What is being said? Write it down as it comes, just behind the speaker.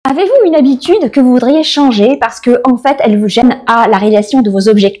Avez-vous une habitude que vous voudriez changer parce que en fait elle vous gêne à la réalisation de vos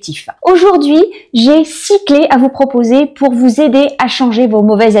objectifs? Aujourd'hui, j'ai 6 clés à vous proposer pour vous aider à changer vos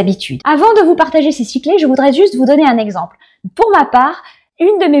mauvaises habitudes. Avant de vous partager ces 6 clés, je voudrais juste vous donner un exemple. Pour ma part,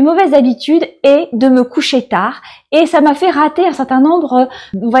 une de mes mauvaises habitudes est de me coucher tard et ça m'a fait rater un certain nombre,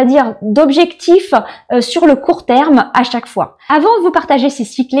 on va dire, d'objectifs sur le court terme à chaque fois. Avant de vous partager ces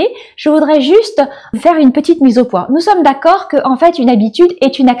 6 clés, je voudrais juste faire une petite mise au point. Nous sommes d'accord que en fait une habitude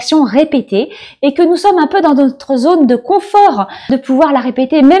est une action répétée et que nous sommes un peu dans notre zone de confort de pouvoir la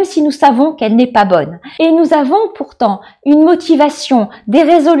répéter même si nous savons qu'elle n'est pas bonne. Et nous avons pourtant une motivation, des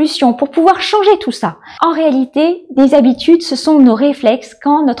résolutions pour pouvoir changer tout ça. En réalité, des habitudes, ce sont nos réflexes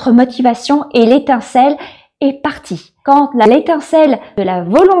quand notre motivation et l'étincelle est partie. Quand l'étincelle de la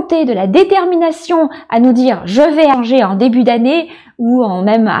volonté, de la détermination à nous dire je vais changer en début d'année ou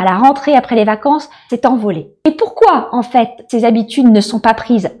même à la rentrée après les vacances, s'est envolée. Et pourquoi en fait ces habitudes ne sont pas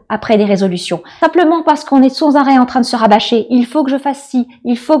prises après des résolutions? Simplement parce qu'on est sans arrêt en train de se rabâcher. Il faut que je fasse ci,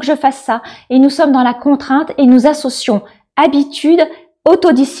 il faut que je fasse ça. Et nous sommes dans la contrainte et nous associons habitude,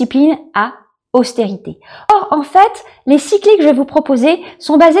 autodiscipline à austérité. Or, en fait, les 6 clés que je vais vous proposer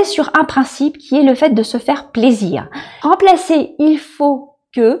sont basées sur un principe qui est le fait de se faire plaisir. Remplacer il faut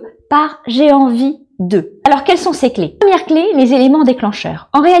que par j'ai envie de. Alors, quelles sont ces clés? Première clé, les éléments déclencheurs.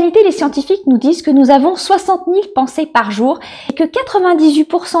 En réalité, les scientifiques nous disent que nous avons 60 000 pensées par jour et que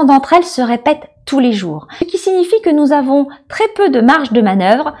 98% d'entre elles se répètent tous les jours. Ce qui signifie que nous avons très peu de marge de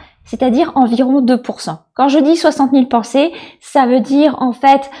manœuvre, c'est-à-dire environ 2%. Quand je dis 60 000 pensées, ça veut dire en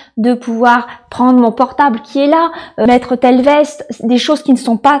fait de pouvoir prendre mon portable qui est là, mettre telle veste, des choses qui ne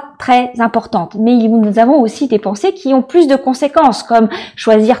sont pas très importantes. Mais nous avons aussi des pensées qui ont plus de conséquences, comme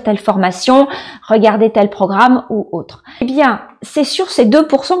choisir telle formation, regarder tel programme ou autre. Eh bien, c'est sur ces 2%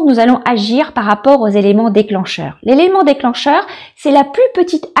 que nous allons agir par rapport aux éléments déclencheurs. L'élément déclencheur, c'est la plus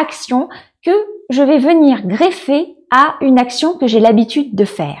petite action que je vais venir greffer à une action que j'ai l'habitude de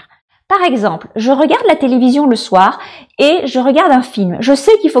faire. Par exemple, je regarde la télévision le soir et je regarde un film. Je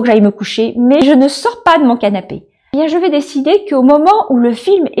sais qu'il faut que j'aille me coucher, mais je ne sors pas de mon canapé. Eh bien, je vais décider qu'au moment où le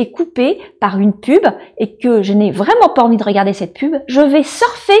film est coupé par une pub et que je n'ai vraiment pas envie de regarder cette pub, je vais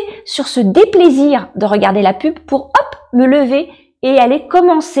surfer sur ce déplaisir de regarder la pub pour hop, me lever et aller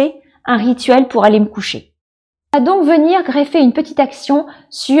commencer un rituel pour aller me coucher. On va donc venir greffer une petite action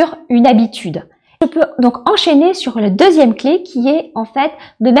sur une habitude. Je peux donc enchaîner sur la deuxième clé qui est en fait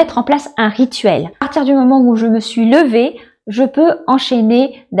de mettre en place un rituel. À partir du moment où je me suis levée, je peux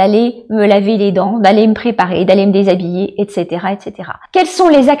enchaîner d'aller me laver les dents, d'aller me préparer, d'aller me déshabiller, etc., etc. Quelles sont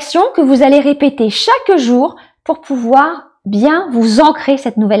les actions que vous allez répéter chaque jour pour pouvoir bien vous ancrer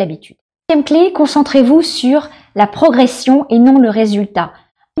cette nouvelle habitude? Deuxième clé, concentrez-vous sur la progression et non le résultat.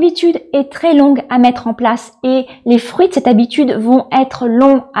 L'habitude est très longue à mettre en place et les fruits de cette habitude vont être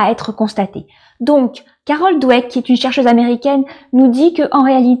longs à être constatés. Donc, Carol Dweck, qui est une chercheuse américaine, nous dit qu'en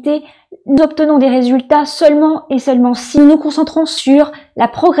réalité, nous obtenons des résultats seulement et seulement si nous nous concentrons sur la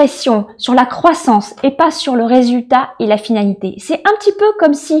progression, sur la croissance et pas sur le résultat et la finalité. C'est un petit peu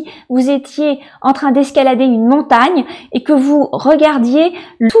comme si vous étiez en train d'escalader une montagne et que vous regardiez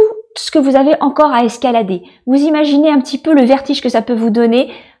tout ce que vous avez encore à escalader. Vous imaginez un petit peu le vertige que ça peut vous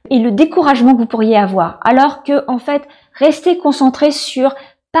donner et le découragement que vous pourriez avoir. Alors que, en fait, restez concentré sur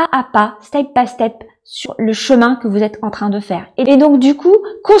pas à pas, step by step, sur le chemin que vous êtes en train de faire. Et donc, du coup,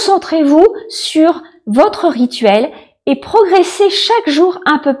 concentrez-vous sur votre rituel et progressez chaque jour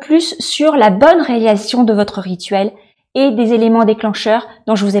un peu plus sur la bonne réalisation de votre rituel et des éléments déclencheurs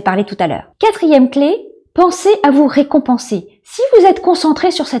dont je vous ai parlé tout à l'heure. Quatrième clé, pensez à vous récompenser. Si vous êtes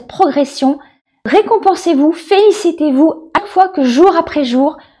concentré sur cette progression, récompensez-vous, félicitez-vous à chaque fois que jour après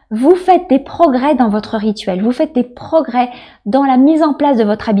jour, vous faites des progrès dans votre rituel, vous faites des progrès dans la mise en place de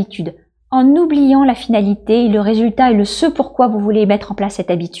votre habitude, en oubliant la finalité, le résultat et le ce pourquoi vous voulez mettre en place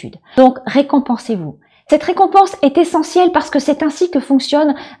cette habitude. Donc, récompensez-vous. Cette récompense est essentielle parce que c'est ainsi que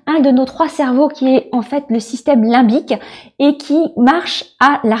fonctionne un de nos 3 cerveaux qui est en fait le système limbique et qui marche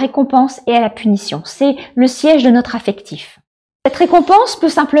à la récompense et à la punition. C'est le siège de notre affectif. Cette récompense peut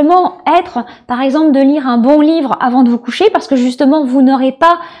simplement être, par exemple, de lire un bon livre avant de vous coucher parce que justement, vous n'aurez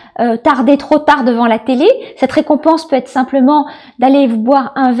pas tardé trop tard devant la télé. Cette récompense peut être simplement d'aller vous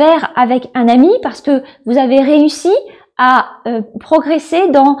boire un verre avec un ami parce que vous avez réussi à progresser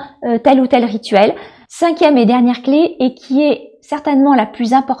dans tel ou tel rituel. 5e et dernière clé, et qui est certainement la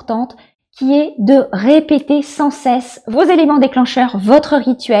plus importante, qui est de répéter sans cesse vos éléments déclencheurs, votre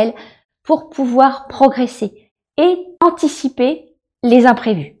rituel, pour pouvoir progresser et anticiper les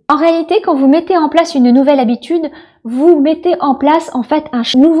imprévus. En réalité, quand vous mettez en place une nouvelle habitude, vous mettez en place en fait un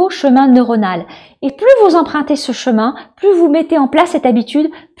nouveau chemin neuronal. Et plus vous empruntez ce chemin, plus vous mettez en place cette habitude,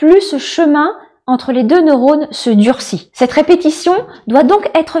 plus ce chemin entre les deux neurones se durcit. Cette répétition doit donc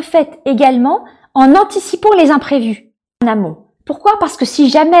être faite également en anticipant les imprévus en amont. Pourquoi? Parce que si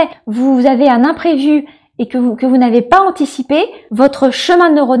jamais vous avez un imprévu et que vous n'avez pas anticipé, votre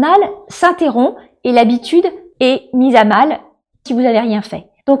chemin neuronal s'interrompt et l'habitude est mise à mal si vous n'avez rien fait.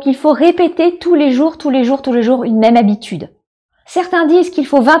 Donc il faut répéter tous les jours une même habitude. Certains disent qu'il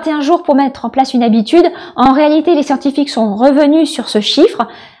faut 21 jours pour mettre en place une habitude. En réalité, les scientifiques sont revenus sur ce chiffre.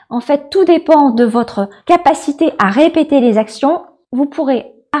 En fait, tout dépend de votre capacité à répéter les actions. Vous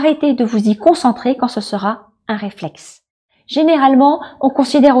pourrez arrêter de vous y concentrer quand ce sera un réflexe. Généralement, on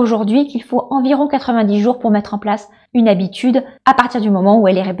considère aujourd'hui qu'il faut environ 90 jours pour mettre en place une habitude à partir du moment où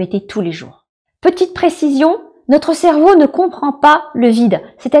elle est répétée tous les jours. Petite précision, notre cerveau ne comprend pas le vide.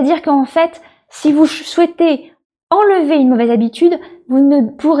 C'est-à-dire qu'en fait, si vous souhaitez enlever une mauvaise habitude, vous ne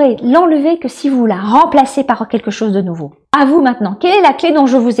pourrez l'enlever que si vous la remplacez par quelque chose de nouveau. À vous maintenant, quelle est la clé dont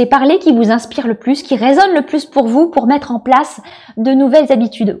je vous ai parlé qui vous inspire le plus, qui résonne le plus pour vous pour mettre en place de nouvelles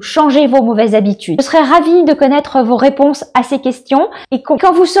habitudes, changer vos mauvaises habitudes? Je serais ravie de connaître vos réponses à ces questions et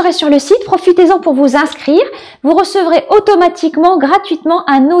quand vous serez sur le site, profitez-en pour vous inscrire. Vous recevrez automatiquement, gratuitement,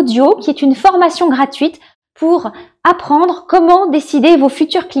 un audio qui est une formation gratuite pour apprendre comment décider vos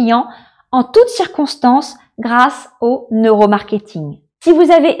futurs clients en toutes circonstances grâce au neuromarketing. Si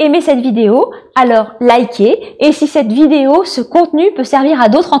vous avez aimé cette vidéo, alors likez, et si cette vidéo, ce contenu peut servir à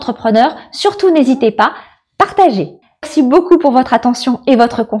d'autres entrepreneurs, surtout n'hésitez pas, partagez. Merci beaucoup pour votre attention et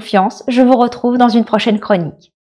votre confiance. Je vous retrouve dans une prochaine chronique.